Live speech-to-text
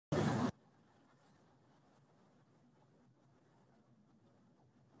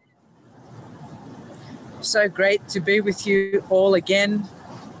So great to be with you all again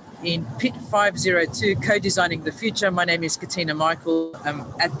in Pit 502, Co-Designing the Future. My name is Katina Michael. I'm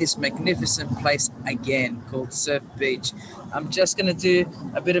at this magnificent place again called Surf Beach. I'm just going to do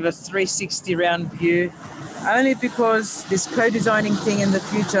a bit of a 360 round view, only because this co-designing thing in the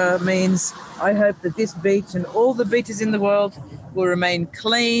future means I hope that this beach and all the beaches in the world will remain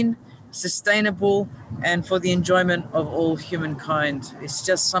clean, sustainable, and for the enjoyment of all humankind. It's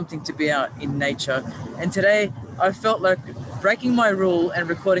just something to be out in nature. And today I felt like breaking my rule and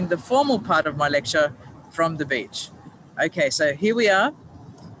recording the formal part of my lecture from the beach. Okay, so here we are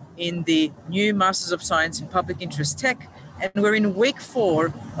in the new Masters of Science in Public Interest Tech, and we're in week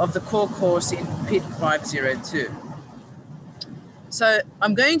 4 of the core course in Pit 502. So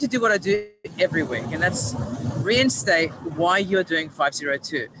I'm going to do what I do every week, and that's reinstate why you're doing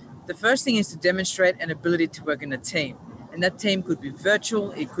 502. The first thing is to demonstrate an ability to work in a team, and that team could be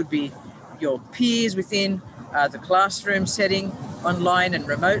virtual, it could be your peers within the classroom setting, online and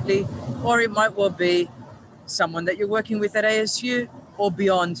remotely, or it might well be someone that you're working with at ASU or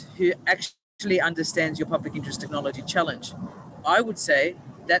beyond who actually understands your public interest technology challenge. I would say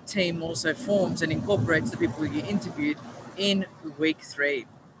that team also forms and incorporates the people you interviewed in week 3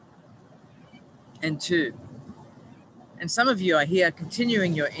 and 2. And some of you are here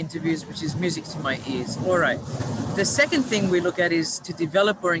continuing your interviews, which is music to my ears. All right. The second thing we look at is to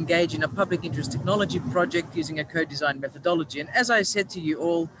develop or engage in a public interest technology project using a co-design methodology. And as I said to you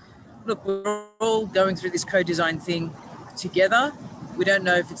all, look, we're all going through this co-design thing together. We don't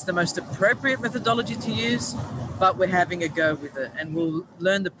know if it's the most appropriate methodology to use, but we're having a go with it. And we'll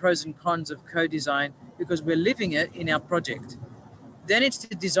learn the pros and cons of co-design because we're living it in our project. Then it's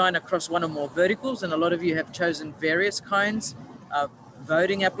to design across one or more verticals, and a lot of you have chosen various kinds of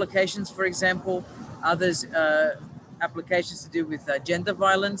voting applications, for example, others applications to do with gender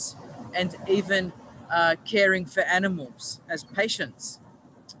violence, and even caring for animals as patients.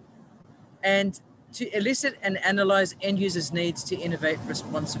 And to elicit and analyze end users' needs to innovate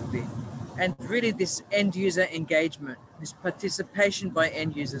responsibly. And really this end user engagement, this participation by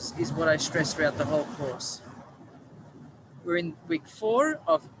end users is what I stress throughout the whole course. We're in week 4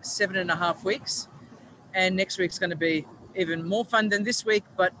 of 7.5 weeks, and next week's going to be even more fun than this week,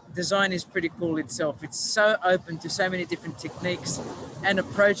 but design is pretty cool itself. It's so open to so many different techniques and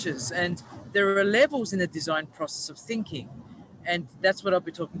approaches, and there are levels in the design process of thinking, and that's what I'll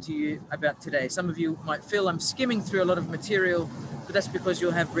be talking to you about today. Some of you might feel I'm skimming through a lot of material, but that's because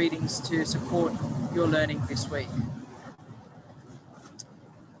you'll have readings to support your learning this week.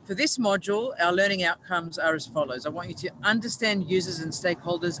 For this module, our learning outcomes are as follows. I want you to understand users and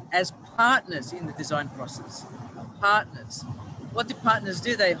stakeholders as partners in the design process. Partners. What do partners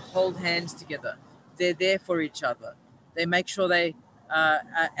do? They hold hands together. They're there for each other. They make sure they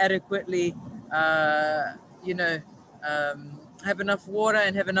adequately, have enough water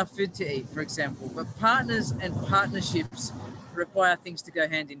and have enough food to eat, for example. But partners and partnerships require things to go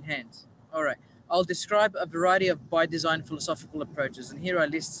hand in hand. All right. I'll describe a variety of by design philosophical approaches, and here I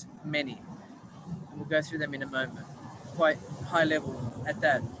list many. We'll go through them in a moment, quite high level at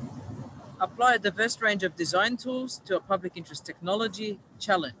that. Apply a diverse range of design tools to a public interest technology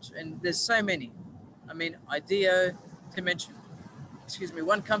challenge, and there's so many. I mean, IDEO to mention,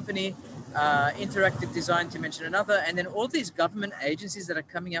 one company, interactive design to mention another, and then all these government agencies that are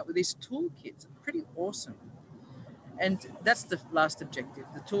coming out with these toolkits. Pretty awesome. And that's the last objective,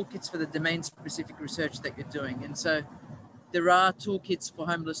 the toolkits for the domain-specific research that you're doing. And so there are toolkits for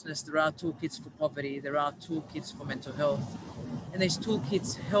homelessness, there are toolkits for poverty, there are toolkits for mental health. And these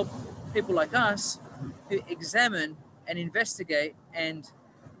toolkits help people like us who examine and investigate and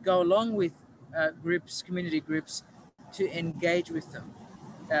go along with groups, community groups, to engage with them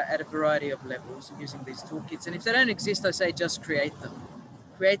at a variety of levels using these toolkits. And if they don't exist, I say just create them.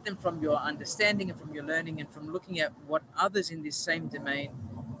 Create them from your understanding and from your learning and from looking at what others in this same domain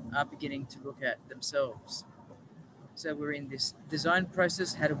are beginning to look at themselves. So we're in this design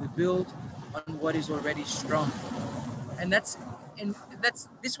process. How do we build on what is already strong? And that's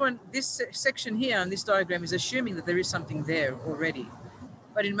this section here on this diagram is assuming that there is something there already.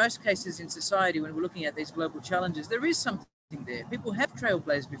 But in most cases in society, when we're looking at these global challenges, there is something there. People have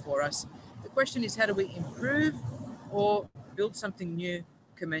trailblazed before us. The question is, how do we improve or build something new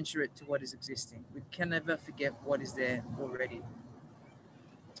commensurate to what is existing? We can never forget what is there already.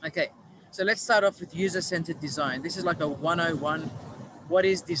 Okay, so let's start off with user-centered design. This is like a 101. What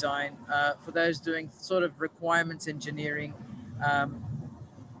is design? For those doing sort of requirements engineering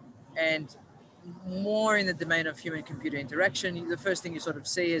and more in the domain of human-computer interaction, the first thing you sort of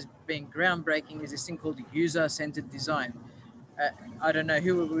see as being groundbreaking is this thing called user-centered design. I don't know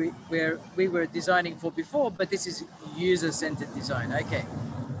who we were designing for before, but this is user-centered design. Okay,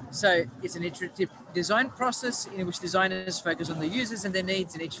 so it's an iterative design process in which designers focus on the users and their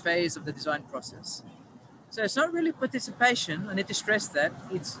needs in each phase of the design process. So it's not really participation. I need to stress that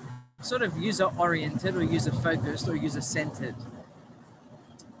it's sort of user-oriented or user-focused or user-centered.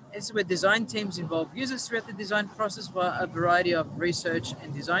 It's where design teams involve users throughout the design process via a variety of research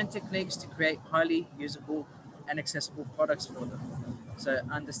and design techniques to create highly usable and accessible products for them. So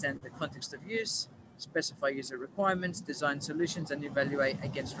understand the context of use, specify user requirements, design solutions, and evaluate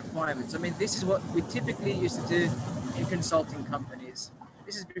against requirements. I mean, this is what we typically used to do in consulting companies.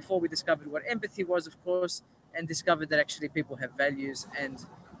 This is before we discovered what empathy was, of course, and discovered that actually people have values and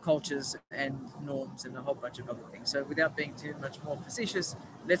cultures and norms and a whole bunch of other things. So without being too much more facetious,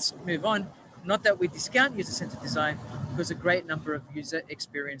 let's move on. Not that we discount user-centered design, because a great number of user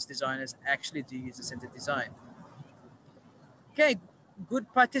experience designers actually do user-centered design. Okay, good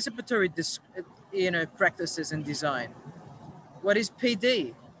participatory practices and design. What is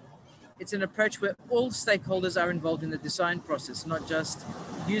PD? It's an approach where all stakeholders are involved in the design process, not just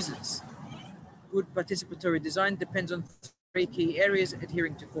users. Good participatory design depends on three key areas: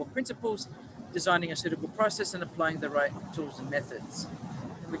 adhering to core principles, designing a suitable process, and applying the right tools and methods.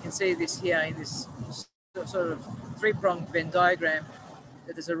 And we can see this here in this sort of three-pronged Venn diagram,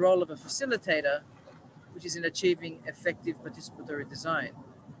 that there's a role of a facilitator, which is in achieving effective participatory design.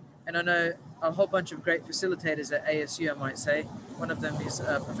 And I know a whole bunch of great facilitators at ASU, I might say. One of them is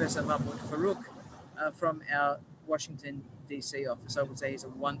Professor Mahmoud Farouk from our Washington, D.C. office. I would say he's a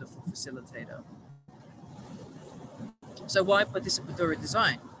wonderful facilitator. So why participatory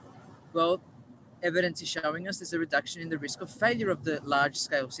design? Well, evidence is showing us there's a reduction in the risk of failure of the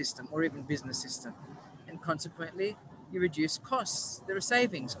large-scale system or even business system. And consequently, you reduce costs. There are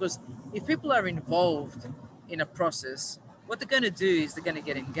savings, because if people are involved in a process, what they're going to do is they're going to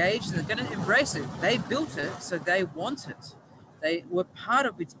get engaged and they're going to embrace it. They built it, so they want it. They were part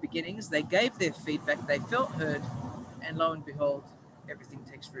of its beginnings. They gave their feedback. They felt heard. And lo and behold, everything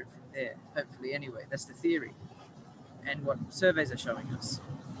takes root from there. Hopefully, anyway. That's the theory and what surveys are showing us.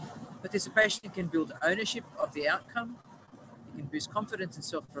 Participation can build ownership of the outcome. It can boost confidence and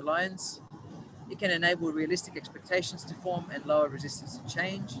self-reliance. It can enable realistic expectations to form and lower resistance to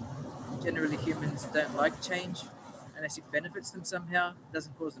change. Generally, humans don't like change unless it benefits them somehow,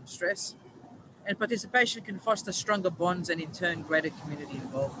 doesn't cause them stress. And participation can foster stronger bonds and in turn greater community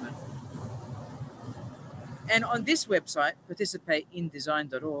involvement. And on this website,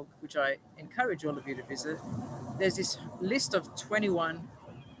 participateindesign.org, which I encourage all of you to visit, there's this list of 21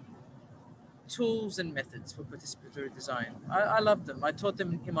 tools and methods for participatory design. I love them. I taught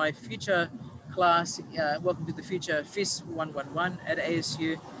them in my future class, Welcome to the Future, FIS 111 at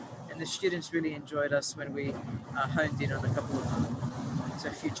ASU, and the students really enjoyed us when we honed in on a couple of them. So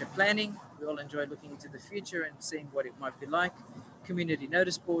future planning, we all enjoy looking into the future and seeing what it might be like. Community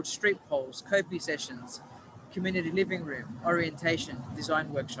notice boards, street polls, COPI sessions, community living room, orientation,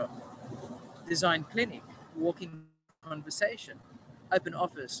 design workshop, design clinic, walking conversation, open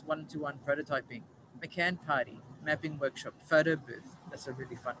office, one-to-one prototyping, McCann party, mapping workshop, photo booth, that's a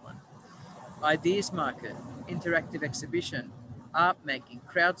really fun one, ideas market, interactive exhibition, art making,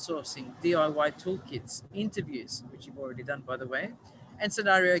 crowdsourcing, DIY toolkits, interviews, which you've already done by the way, and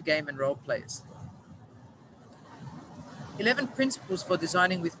scenario game and role plays. 11 principles for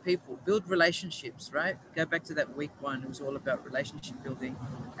designing with people. Build relationships, right? Go back to that week one. It was all about relationship building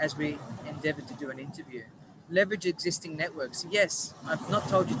as we endeavored to do an interview. Leverage existing networks. Yes, I've not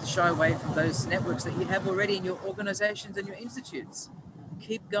told you to shy away from those networks that you have already in your organizations and your institutes.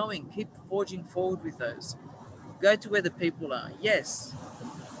 Keep going. Keep forging forward with those. Go to where the people are. Yes.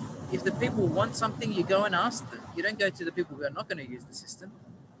 If the people want something, you go and ask them. You don't go to the people who are not going to use the system.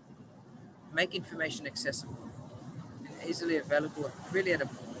 Make information accessible and easily available, really at a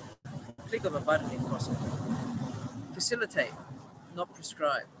click of a button if possible. Facilitate, not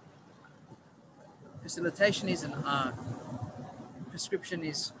prescribe. Facilitation is an art. Prescription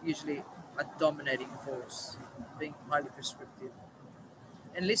is usually a dominating force, being highly prescriptive.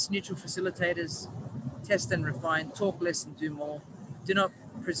 Enlist neutral facilitators, test and refine, talk less and do more. Do not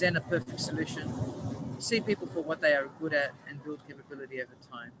present a perfect solution. See people for what they are good at and build capability over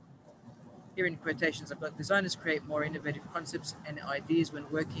time. Here in quotations, I've got designers create more innovative concepts and ideas when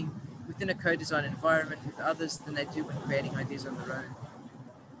working within a co-design environment with others than they do when creating ideas on their own.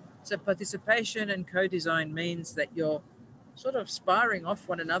 So participation and co-design means that you're sort of sparring off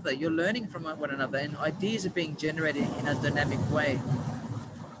one another. You're learning from one another and ideas are being generated in a dynamic way.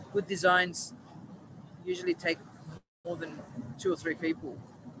 Good designs usually take more than 2 or 3 people.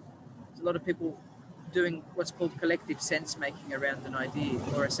 There's a lot of people doing what's called collective sense making around an idea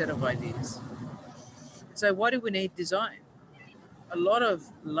or a set of ideas. So why do we need design? A lot of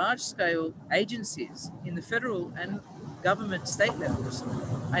large scale agencies in the federal and government state levels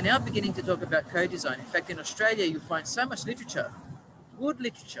are now beginning to talk about co-design. In fact, in Australia, you'll find so much literature, good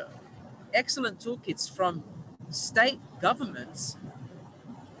literature, excellent toolkits from state governments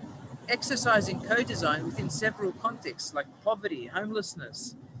exercising co-design within several contexts like poverty,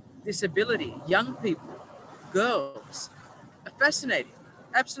 homelessness, disability, young people, girls. Fascinating,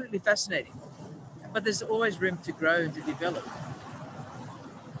 absolutely fascinating. But there's always room to grow and to develop.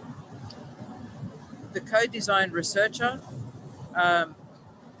 The co-design researcher um,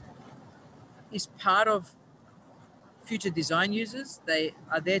 is part of future design users. They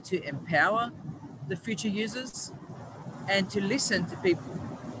are there to empower the future users and to listen to people.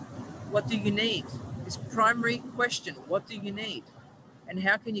 What do you need? This primary question, what do you need? And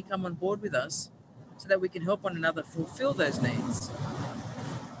how can you come on board with us so that we can help one another fulfill those needs?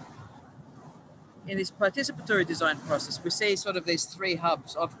 In this participatory design process, we see sort of these three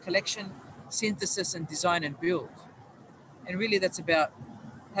hubs of collection, synthesis, and design and build. And really that's about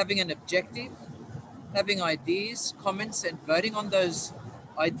having an objective, having ideas, comments, and voting on those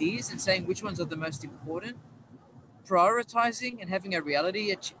ideas and saying which ones are the most important, prioritizing and having a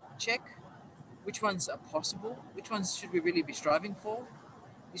reality check, which ones are possible, which ones should we really be striving for,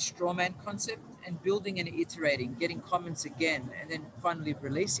 this straw man concept, and building and iterating, getting comments again, and then finally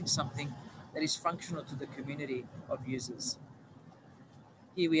releasing something that is functional to the community of users.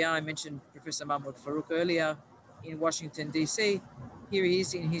 Here we are, I mentioned Professor Mahmoud Farouk earlier in Washington, D.C. Here he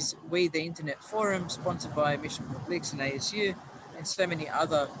is in his We the Internet Forum, sponsored by Mission Publics and ASU, and so many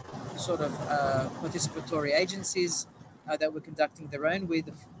other sort of participatory agencies that were conducting their own We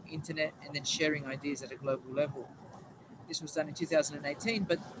the Internet and then sharing ideas at a global level. This was done in 2018,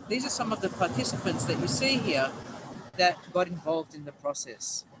 but these are some of the participants that you see here that got involved in the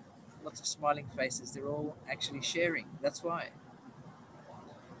process. Lots of smiling faces, they're all actually sharing, that's why.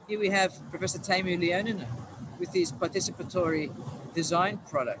 Here we have Professor Tamu Leoninen with his participatory design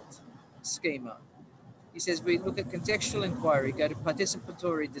product schema. He says we look at contextual inquiry, go to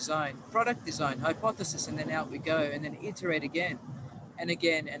participatory design, product design, hypothesis, and then out we go, and then iterate again and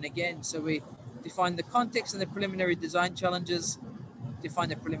again and again. So we define the context and the preliminary design challenges, define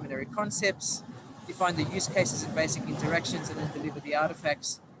the preliminary concepts, define the use cases and basic interactions, and then deliver the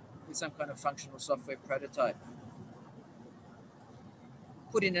artifacts with some kind of functional software prototype.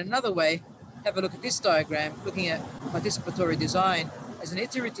 Put in another way, have a look at this diagram, looking at participatory design as an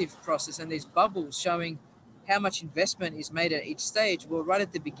iterative process, and these bubbles showing how much investment is made at each stage. Well, right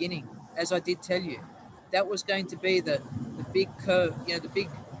at the beginning, as I did tell you, that was going to be the big curve, the big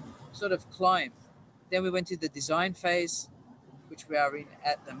sort of climb. Then we went to the design phase, which we are in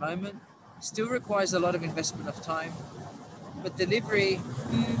at the moment. Still requires a lot of investment of time, but delivery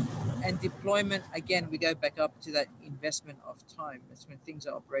and deployment, again, we go back up to that investment of time. That's when things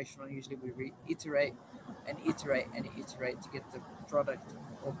are operational. Usually we reiterate and iterate and iterate to get the product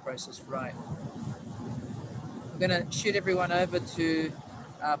or process right. I'm going to shoot everyone over to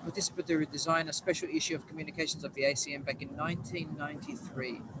Participatory Design, a special issue of Communications of the ACM back in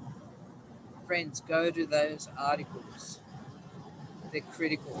 1993. Friends, go to those articles. They're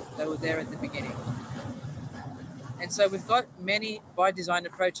critical. They were there at the beginning. And so we've got many by design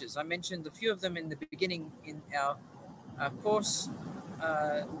approaches. I mentioned a few of them in the beginning in our course,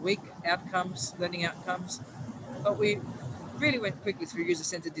 week outcomes, learning outcomes, but we really went quickly through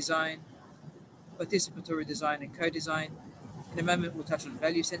user-centered design, participatory design, and co-design. In a moment, we'll touch on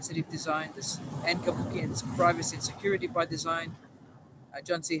value-sensitive design, this Anne Kapukian's privacy and security by design,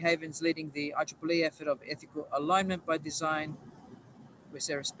 John C. Havens leading the IEEE effort of ethical alignment by design, where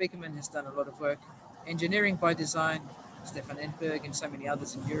Sarah Spiekerman has done a lot of work, engineering by design, Stefan Enberg and so many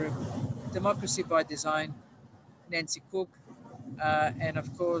others in Europe, democracy by design, Nancy Cook, and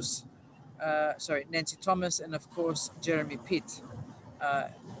of course, Nancy Thomas, and of course, Jeremy Pitt,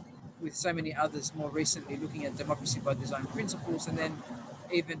 with so many others more recently looking at democracy by design principles, and then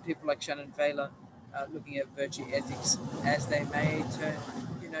even people like Shannon Vailer looking at virtue ethics as they may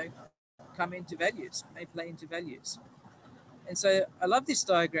turn, come into values, may play into values. And so I love this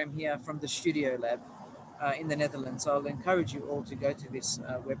diagram here from the Studio Lab in the Netherlands. I'll encourage you all to go to this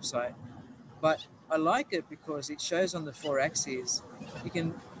website. But I like it because it shows on the 4 axes, you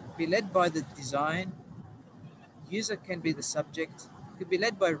can be led by the design, user can be the subject, could be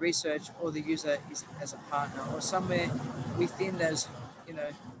led by research, or the user is as a partner, or somewhere within those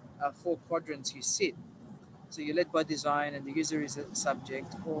 4 quadrants you sit. So you're led by design and the user is a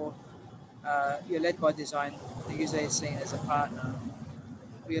subject, or you're led by design, the user is seen as a partner.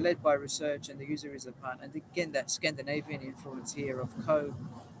 We are led by research and the user is a partner. And again, that Scandinavian influence here of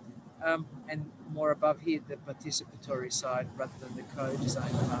and more above here, the participatory side rather than the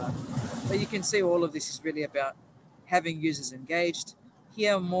co-design part. But you can see all of this is really about having users engaged.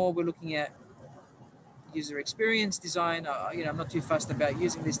 Here more we're looking at user experience design. I'm not too fussed about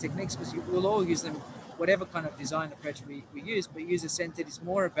using these techniques because we'll all use them, whatever kind of design approach we use, but user-centered is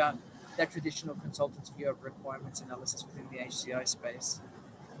more about that traditional consultant's view of requirements analysis within the HCI space.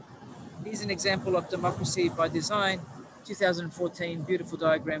 Here's an example of democracy by design, 2014, beautiful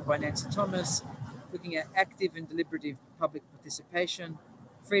diagram by Nancy Thomas, looking at active and deliberative public participation,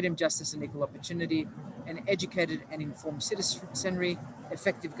 freedom, justice, and equal opportunity, and educated and informed citizenry,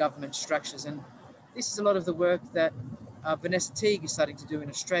 effective government structures. And this is a lot of the work that Vanessa Teague is starting to do in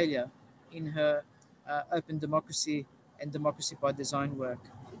Australia in her open democracy and democracy by design work,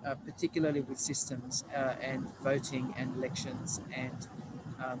 particularly with systems and voting and elections and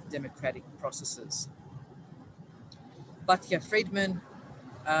democratic processes. Batya Friedman,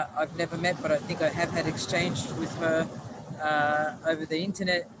 I've never met, but I think I have had exchange with her over the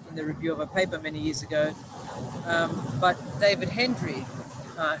internet in the review of a paper many years ago. But David Hendry,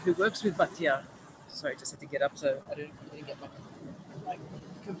 who works with Batya, sorry, just had to get up so I didn't get my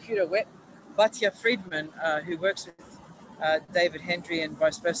computer wet. Batya Friedman, who works with David Hendry and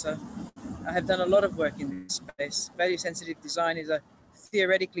vice versa, have done a lot of work in this space. Value-sensitive design is a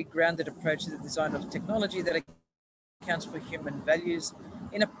theoretically grounded approach to the design of technology that accounts for human values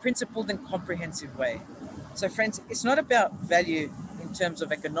in a principled and comprehensive way. So friends, it's not about value in terms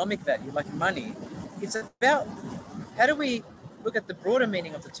of economic value, like money. It's about how do we look at the broader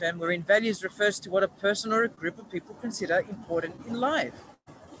meaning of the term, wherein values refers to what a person or a group of people consider important in life.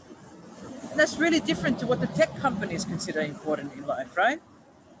 And that's really different to what the tech companies consider important in life, right?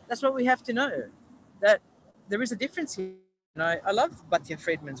 That's what we have to know, that there is a difference here. And I love Batya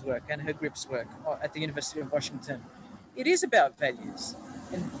Friedman's work and her group's work at the University of Washington. It is about values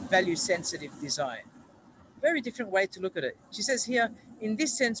and value-sensitive design. Very different way to look at it. She says here, in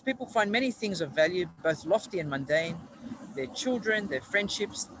this sense, people find many things of value, both lofty and mundane. Their children, their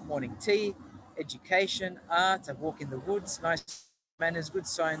friendships, morning tea, education, art, a walk in the woods, nice manners, good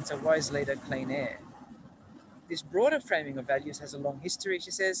science, a wise leader, clean air. This broader framing of values has a long history,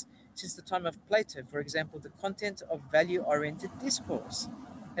 she says, since the time of Plato. For example, the content of value-oriented discourse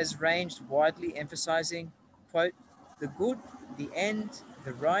has ranged widely, emphasizing, quote, the good, the end,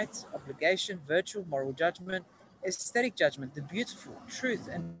 the right, obligation, virtue, moral judgment, aesthetic judgment, the beautiful, truth,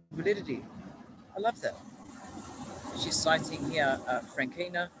 and validity. I love that. She's citing here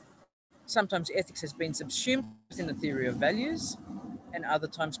Frankina. Sometimes ethics has been subsumed within the theory of values, and other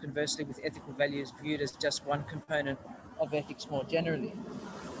times, conversely, with ethical values viewed as just one component of ethics more generally.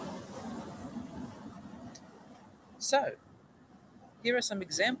 So, here are some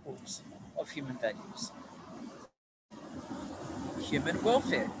examples of human values. Human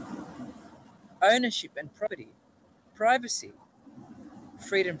welfare, ownership and property, privacy,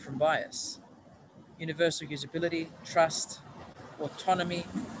 freedom from bias, universal usability, trust, autonomy,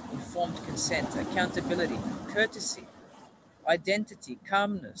 informed consent, accountability, courtesy, identity,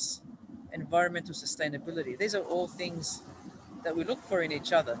 calmness, environmental sustainability. These are all things that we look for in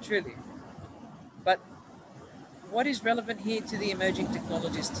each other, truly. But what is relevant here to the emerging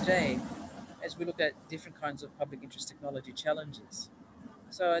technologies today as we look at different kinds of public interest technology challenges?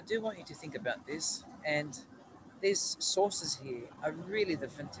 So I do want you to think about this, and these sources here are really the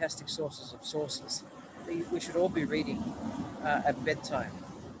fantastic sources of sources that we should all be reading at bedtime.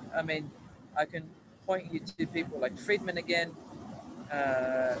 I mean, I can point you to people like Friedman again,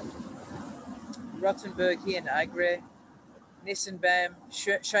 Rothenberg here in Agre, Nissenbaum,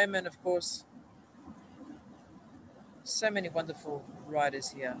 Showman, of course. So many wonderful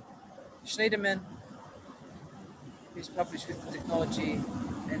writers here. Schneiderman, who's published with Technology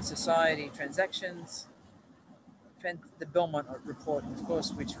and Society Transactions. The Belmont report, of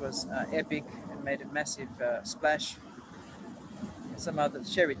course, which was epic and made a massive splash. And some other,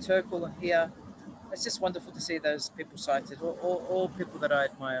 Sherry Turkle here. It's just wonderful to see those people cited, all people that I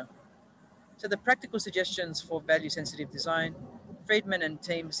admire. So the practical suggestions for value-sensitive design, Friedman and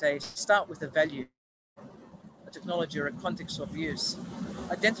team say, start with a value, a technology or a context of use.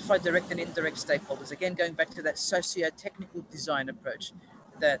 Identify direct and indirect stakeholders. Again, going back to that socio-technical design approach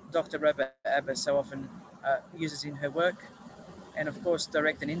that Dr. Roba Abba so often uses in her work. And of course,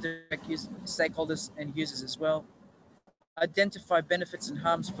 direct and indirect stakeholders and users as well. Identify benefits and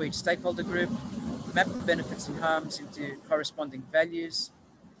harms for each stakeholder group. Map the benefits and harms into corresponding values.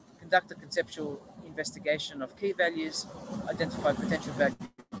 Conduct a conceptual investigation of key values. Identify potential value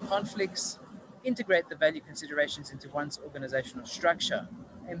conflicts. Integrate the value considerations into one's organizational structure.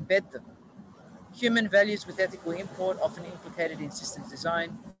 embed them. Human values with ethical import, often implicated in systems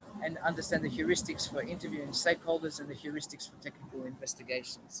design, and understand the heuristics for interviewing stakeholders and the heuristics for technical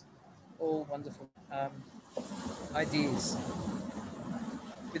investigations. All wonderful ideas.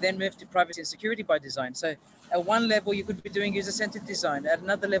 We then move to privacy and security by design. So at one level, you could be doing user-centered design. At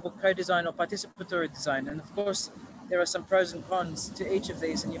another level, co-design or participatory design. And of course, there are some pros and cons to each of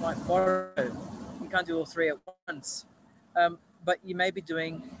these, and you might borrow. You can't do all three at once. But you may be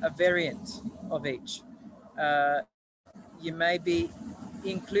doing a variant of each. You may be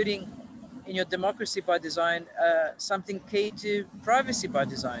including in your democracy by design something key to privacy by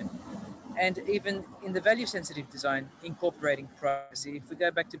design, and even in the value sensitive design, incorporating privacy. If we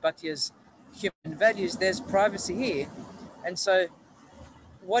go back to Bhattia's human values, there's privacy here. And so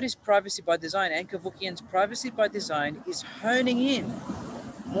what is privacy by design? And Cavoukian's privacy by design is honing in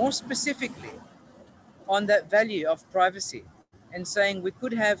more specifically on that value of privacy and saying we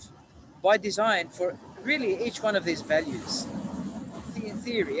could have by design for really each one of these values, in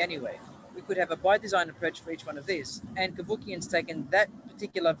theory anyway, we could have a by design approach for each one of these. And Cavoukian's taken that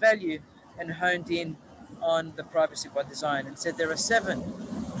particular value and honed in on the privacy by design and said there are 7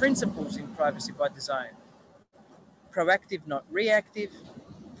 principles in privacy by design: proactive, not reactive,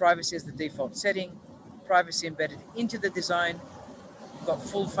 privacy as the default setting, privacy embedded into the design, you've got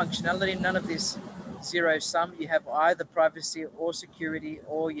full functionality, none of this zero sum. You have either privacy or security,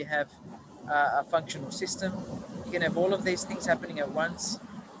 or you have a functional system. You can have all of these things happening at once.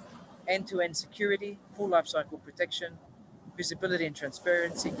 End-to-end security, full lifecycle protection, visibility and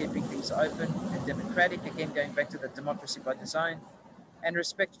transparency, keeping things open and democratic, again going back to the democracy by design, and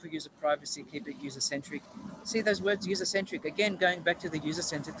respect for user privacy, keep it user-centric. See those words, user-centric, again going back to the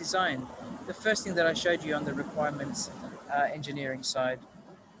user-centered design. The first thing that I showed you on the requirements engineering side.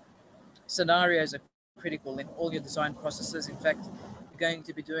 Scenarios are critical in all your design processes. In fact, you're going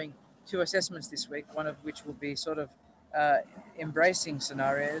to be doing 2 assessments this week, one of which will be sort of embracing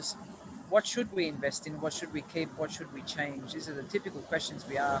scenarios. What should we invest in? What should we keep? What should we change? These are the typical questions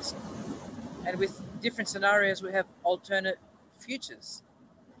we ask. And with different scenarios, we have alternate futures,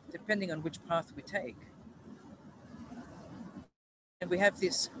 depending on which path we take. And we have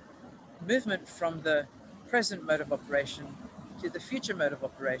this movement from the present mode of operation to the future mode of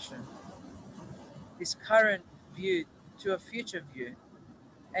operation, this current view to a future view.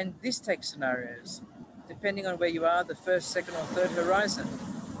 And this takes scenarios, depending on where you are, the first, second, or third horizon.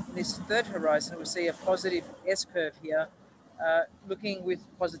 In this third horizon, we see a positive S-curve here, looking with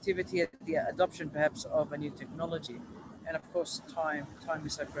positivity at the adoption, perhaps, of a new technology. And of course, time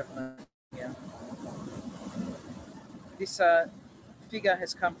is so prevalent here. This figure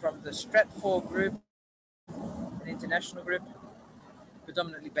has come from the Stratfor group, an international group,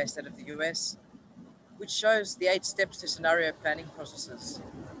 predominantly based out of the US, which shows the 8 steps to scenario planning processes.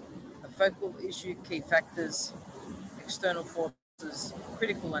 A focal issue, key factors, external forces,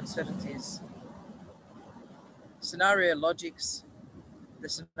 critical uncertainties, scenario logics, the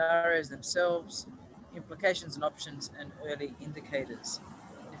scenarios themselves, implications and options, and early indicators.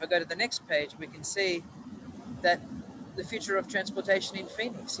 If I go to the next page, we can see that the future of transportation in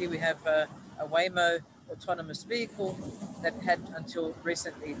Phoenix. Here we have a Waymo autonomous vehicle that had until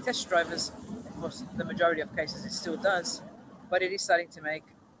recently test drivers. Of course, the majority of cases it still does, but it is starting to make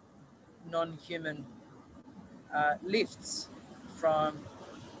non-human lifts from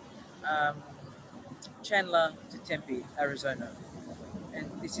Chandler to Tempe, Arizona. And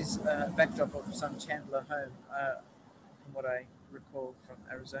this is a backdrop of some Chandler home, from what I recall, from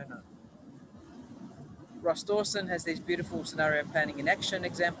Arizona. Ross Dawson has these beautiful scenario planning in action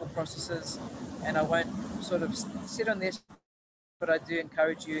example processes, and I won't sort of sit on this, but I do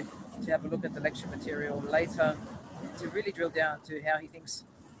encourage you to have a look at the lecture material later to really drill down to how he thinks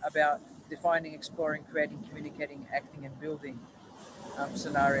about defining, exploring, creating, communicating, acting, and building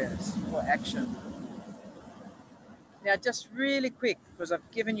scenarios for action. Now, just really quick, because I've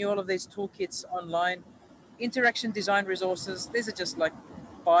given you all of these toolkits online, interaction design resources, these are just like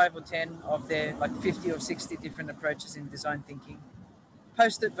 5 or 10 of their like 50 or 60 different approaches in design thinking.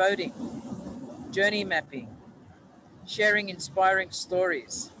 Post-it voting, journey mapping, sharing inspiring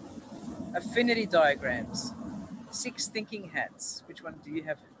stories, affinity diagrams, 6 thinking hats. Which one do you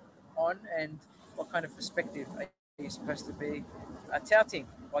have on, and what kind of perspective are you supposed to be touting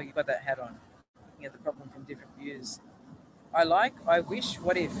while you've got that hat on, looking at the problem from different views? I wish,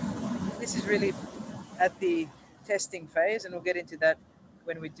 what if? This is really at the testing phase, and we'll get into that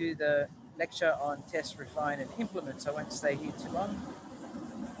when we do the lecture on test, refine, and implement, so I won't stay here too long.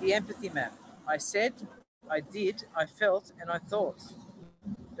 The empathy map. I said, I did, I felt, and I thought.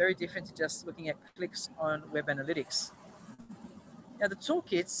 Very different to just looking at clicks on web analytics. Now the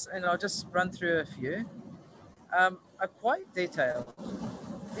toolkits, and I'll just run through a few, are quite detailed.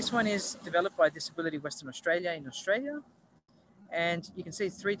 This one is developed by Disability Western Australia in Australia, and you can see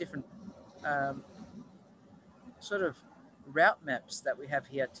three different um, sort of route maps that we have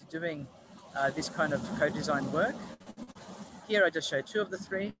here to doing this kind of co-design work. Here I just show two of the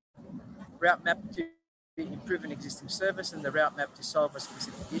three: route map to improve an existing service and the route map to solve a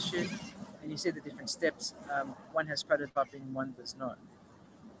specific issue. And you see the different steps. One has prototyping, one does not.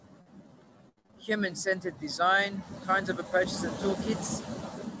 Human-centered design, kinds of approaches and toolkits.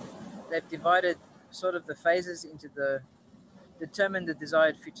 They've divided sort of the phases into the determine the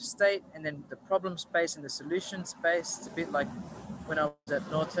desired future state, and then the problem space and the solution space. It's a bit like when I was at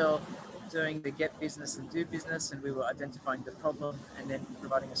Nortel doing the get business and do business, and we were identifying the problem and then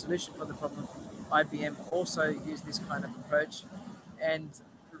providing a solution for the problem. IBM also used this kind of approach. And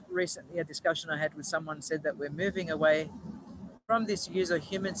recently a discussion I had with someone said that we're moving away from this user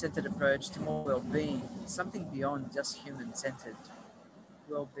human-centered approach to more well-being, something beyond just human-centered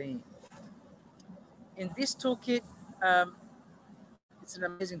well-being. In this toolkit, it's an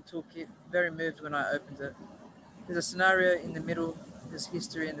amazing toolkit, very moved when I opened it. There's a scenario in the middle, there's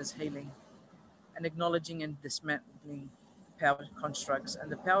history and there's healing, and acknowledging and dismantling power constructs. And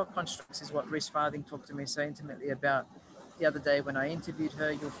the power constructs is what Reese Farthing talked to me so intimately about the other day when I interviewed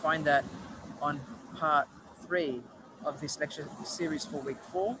her. You'll find that on part 3 of this lecture series for week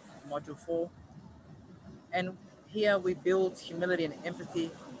 4, module 4. And here we build humility and empathy.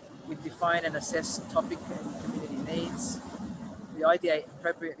 We define and assess topic and community needs. We ideate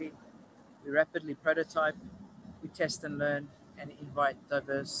appropriately. We rapidly prototype. We test and learn and invite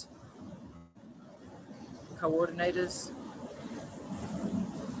diverse coordinators,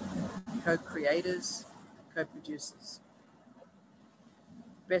 co-creators, co-producers.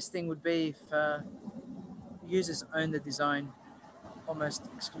 Best thing would be if users own the design almost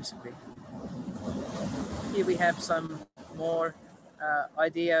exclusively. Here we have some more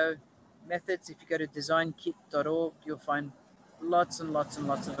IDEO methods. If you go to designkit.org, you'll find lots and lots and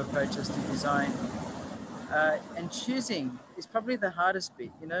lots of approaches to design. And choosing is probably the hardest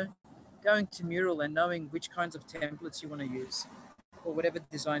bit, you know, going to Mural and knowing which kinds of templates you want to use, or whatever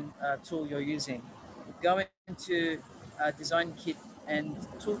design tool you're using. Going to Design Kit and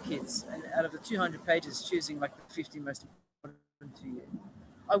Toolkits, and out of the 200 pages, choosing like the 50 most important to you.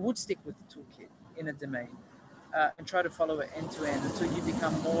 I would stick with the toolkit in a domain and try to follow it end to end until you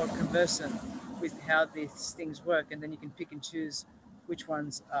become more conversant with how these things work, and then you can pick and choose which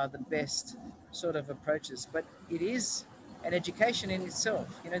ones are the best sort of approaches. But it is an education in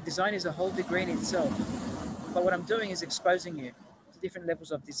itself. You know, design is a whole degree in itself. But what I'm doing is exposing you to different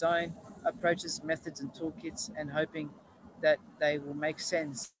levels of design, approaches, methods, and toolkits, and hoping that they will make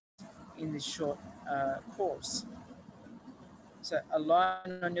sense in this short course. So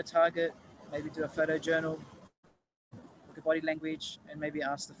align on your target, maybe do a photo journal, look at body language, and maybe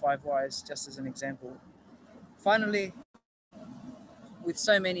ask the 5 whys just as an example. Finally, with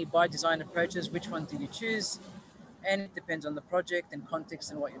so many by design approaches, which one do you choose? And it depends on the project and context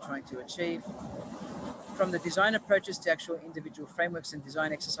and what you're trying to achieve. From the design approaches to actual individual frameworks and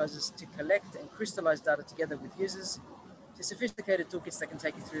design exercises to collect and crystallize data together with users, to sophisticated toolkits that can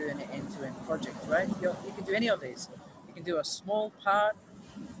take you through an end-to-end project, right? You can do any of these. You can do a small part,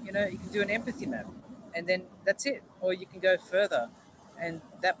 you know, you can do an empathy map, and then that's it. Or you can go further, and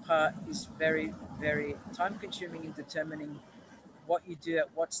that part is very, very time-consuming in determining what you do at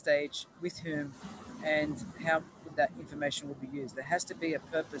what stage, with whom, and how that information will be used. There has to be a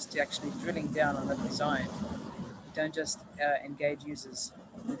purpose to actually drilling down on the design. You don't just engage users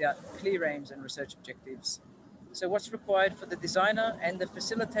without clear aims and research objectives. So what's required for the designer and the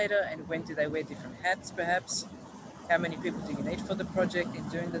facilitator, and when do they wear different hats perhaps? How many people do you need for the project in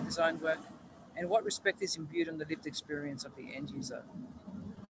doing the design work? And what respect is imbued on the lived experience of the end user?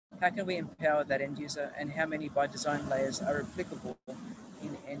 How can we empower that end user, and how many by design layers are applicable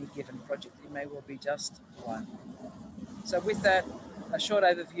in any given project? It may well be just one. So with that, a short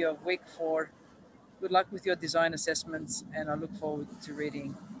overview of week 4. Good luck with your design assessments, and I look forward to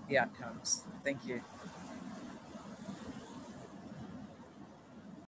reading the outcomes. Thank you.